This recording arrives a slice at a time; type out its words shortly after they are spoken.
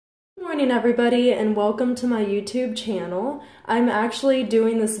Good morning everybody and welcome to my YouTube channel. I'm actually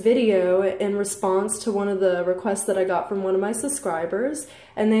doing this video in response to one of the requests that I got from one of my subscribers,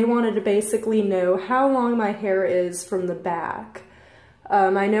 and they wanted to basically know how long my hair is from the back.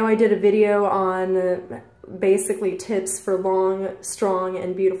 I know I did a video on basically tips for long, strong,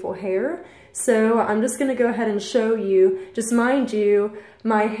 and beautiful hair. So I'm just going to go ahead and show you. Just mind you,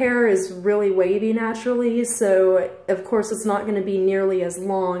 my hair is really wavy naturally, so of course it's not going to be nearly as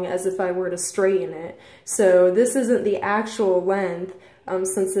long as if I were to straighten it. So this isn't the actual length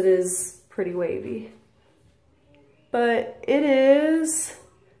since it is pretty wavy. But it is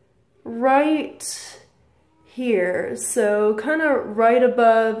right here, so kind of right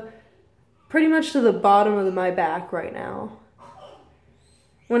above, pretty much to the bottom of my back right now.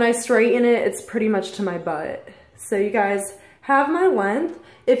 When I straighten it, it's pretty much to my butt. So you guys have my length.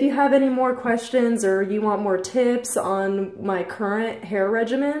 If you have any more questions or you want more tips on my current hair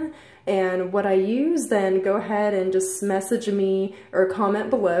regimen and what I use, then go ahead and just message me or comment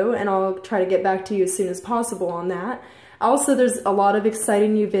below and I'll try to get back to you as soon as possible on that. Also, there's a lot of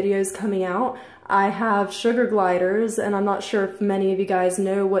exciting new videos coming out. I have sugar gliders, and I'm not sure if many of you guys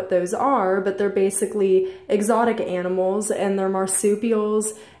know what those are, but they're basically exotic animals, and they're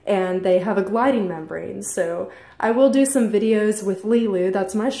marsupials, and they have a gliding membrane. So I will do some videos with Lilu.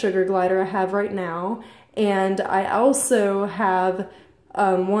 That's my sugar glider I have right now. And I also have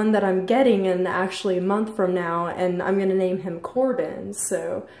one that I'm getting in actually a month from now, and I'm going to name him Corbin.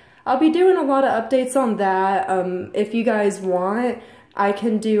 So I'll be doing a lot of updates on that. If you guys want, I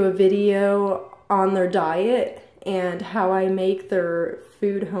can do a video on their diet and how I make their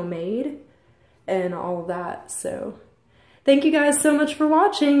food homemade and all of that. So thank you guys so much for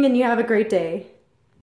watching, and you have a great day.